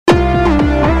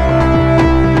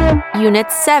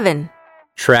Unit 7.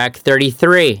 Track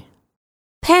 33.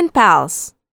 Pen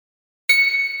Pals.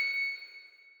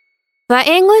 The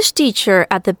English teacher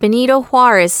at the Benito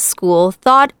Juarez school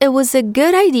thought it was a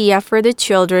good idea for the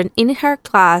children in her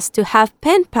class to have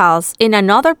pen pals in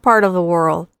another part of the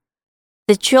world.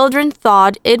 The children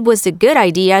thought it was a good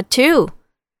idea too.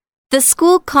 The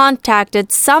school contacted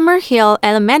Summerhill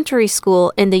Elementary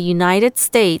School in the United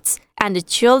States, and the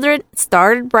children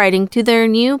started writing to their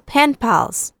new pen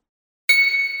pals.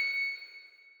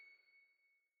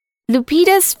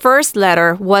 Lupita's first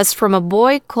letter was from a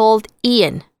boy called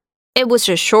Ian. It was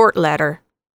a short letter.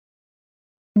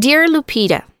 Dear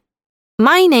Lupita,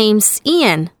 my name's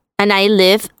Ian, and I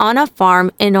live on a farm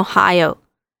in Ohio.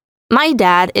 My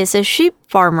dad is a sheep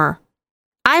farmer.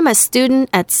 I'm a student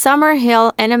at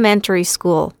Summerhill Elementary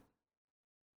School.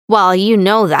 Well, you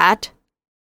know that.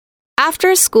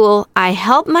 After school, I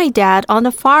help my dad on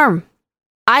the farm.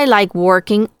 I like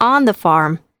working on the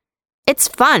farm. It's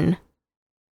fun.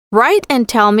 Write and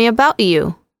tell me about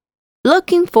you.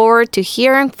 Looking forward to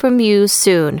hearing from you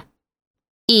soon.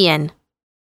 Ian.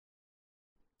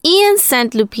 Ian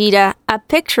sent Lupita a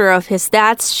picture of his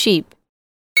dad's sheep.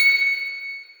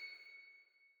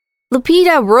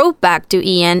 Lupita wrote back to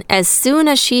Ian as soon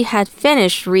as she had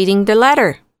finished reading the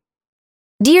letter.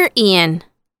 Dear Ian,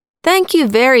 thank you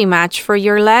very much for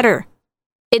your letter.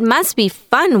 It must be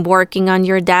fun working on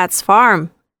your dad's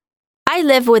farm. I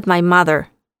live with my mother,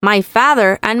 my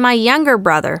father, and my younger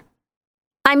brother.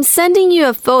 I'm sending you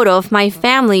a photo of my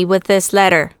family with this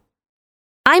letter.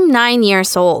 I'm 9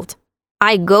 years old.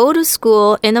 I go to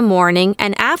school in the morning,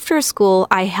 and after school,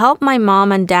 I help my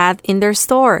mom and dad in their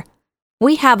store.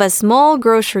 We have a small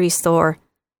grocery store.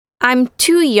 I'm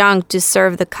too young to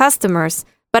serve the customers,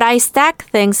 but I stack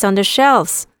things on the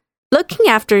shelves. Looking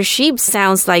after sheep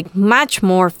sounds like much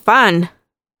more fun.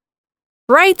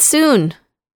 Write soon,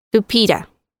 Lupita.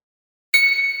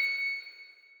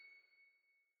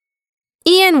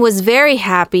 Ian was very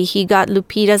happy he got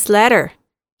Lupita's letter.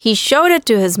 He showed it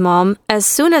to his mom as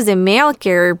soon as the mail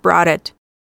carrier brought it.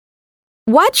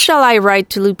 What shall I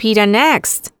write to Lupita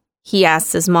next? He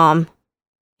asked his mom.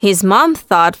 His mom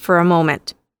thought for a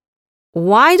moment.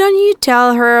 Why don't you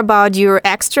tell her about your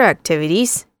extra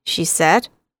activities? She said.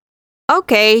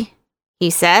 Okay,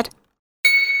 he said.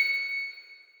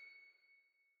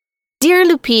 Dear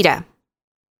Lupita,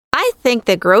 I think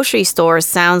the grocery store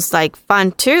sounds like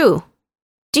fun too.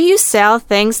 Do you sell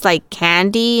things like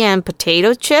candy and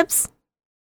potato chips?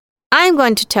 I'm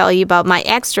going to tell you about my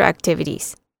extra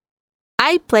activities.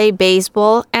 I play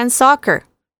baseball and soccer.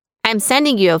 I'm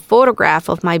sending you a photograph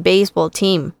of my baseball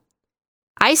team.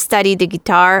 I study the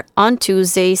guitar on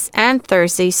Tuesdays and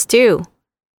Thursdays too.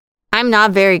 I'm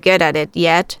not very good at it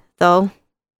yet, though.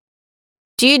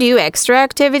 Do you do extra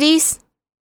activities?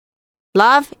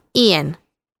 Love, Ian.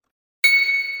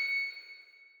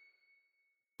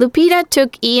 Lupita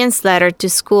took Ian's letter to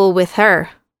school with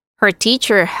her. Her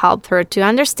teacher helped her to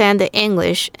understand the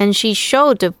English, and she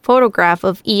showed the photograph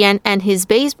of Ian and his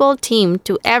baseball team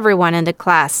to everyone in the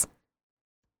class.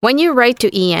 When you write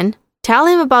to Ian, tell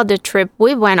him about the trip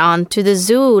we went on to the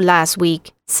zoo last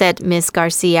week, said Miss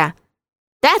Garcia.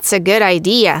 That's a good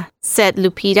idea, said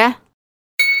Lupita.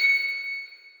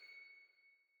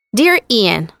 Dear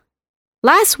Ian,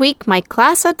 last week my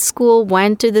class at school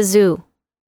went to the zoo.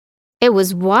 It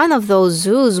was one of those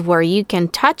zoos where you can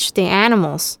touch the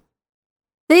animals.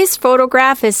 This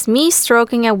photograph is me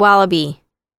stroking a wallaby.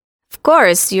 Of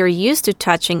course, you're used to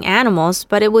touching animals,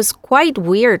 but it was quite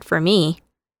weird for me.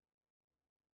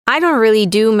 I don't really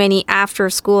do many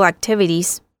after-school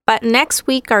activities, but next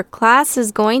week our class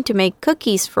is going to make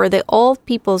cookies for the old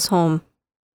people's home.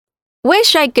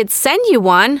 Wish I could send you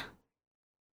one.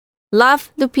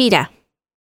 Love, Lupita.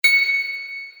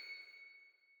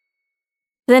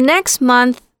 The next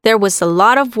month, there was a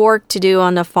lot of work to do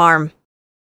on the farm.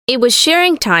 It was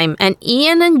shearing time, and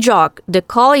Ian and Jock, the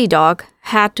collie dog,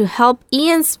 had to help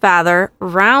Ian's father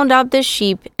round up the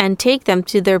sheep and take them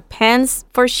to their pens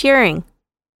for shearing.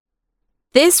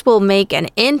 This will make an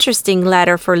interesting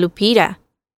letter for Lupita,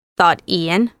 thought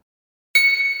Ian.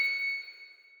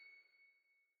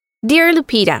 Dear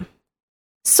Lupita,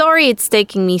 sorry it's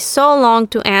taking me so long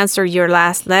to answer your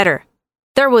last letter.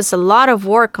 There was a lot of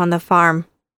work on the farm.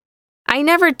 I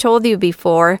never told you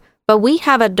before, but we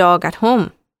have a dog at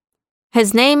home.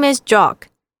 His name is Jock,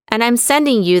 and I'm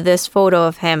sending you this photo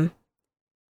of him.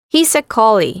 He's a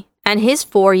collie, and he's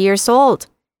 4 years old.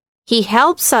 He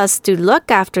helps us to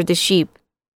look after the sheep.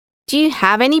 Do you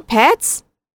have any pets?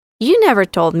 You never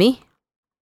told me.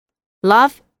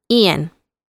 Love, Ian.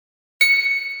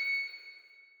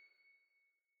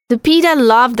 Lupita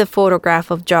loved the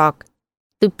photograph of Jock.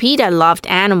 Lupita loved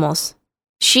animals.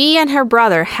 She and her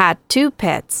brother had 2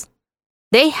 pets.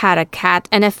 They had a cat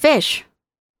and a fish.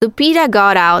 Lupita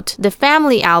got out the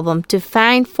family album to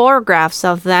find photographs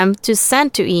of them to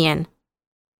send to Ian.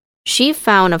 She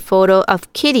found a photo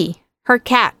of Kitty, her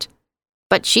cat,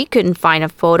 but she couldn't find a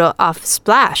photo of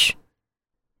Splash.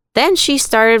 Then she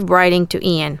started writing to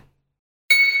Ian.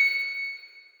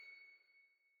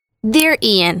 Dear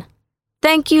Ian,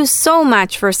 thank you so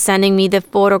much for sending me the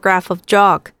photograph of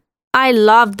Jog. I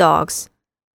love dogs,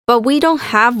 but we don't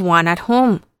have one at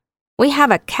home. We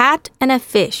have a cat and a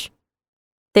fish.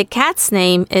 The cat's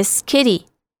name is Kitty,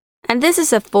 and this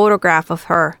is a photograph of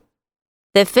her.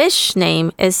 The fish's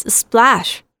name is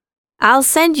Splash. I'll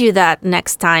send you that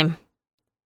next time.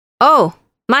 Oh,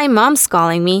 my mom's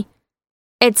calling me.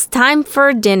 It's time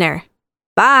for dinner.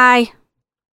 Bye.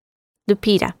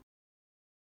 Lupita.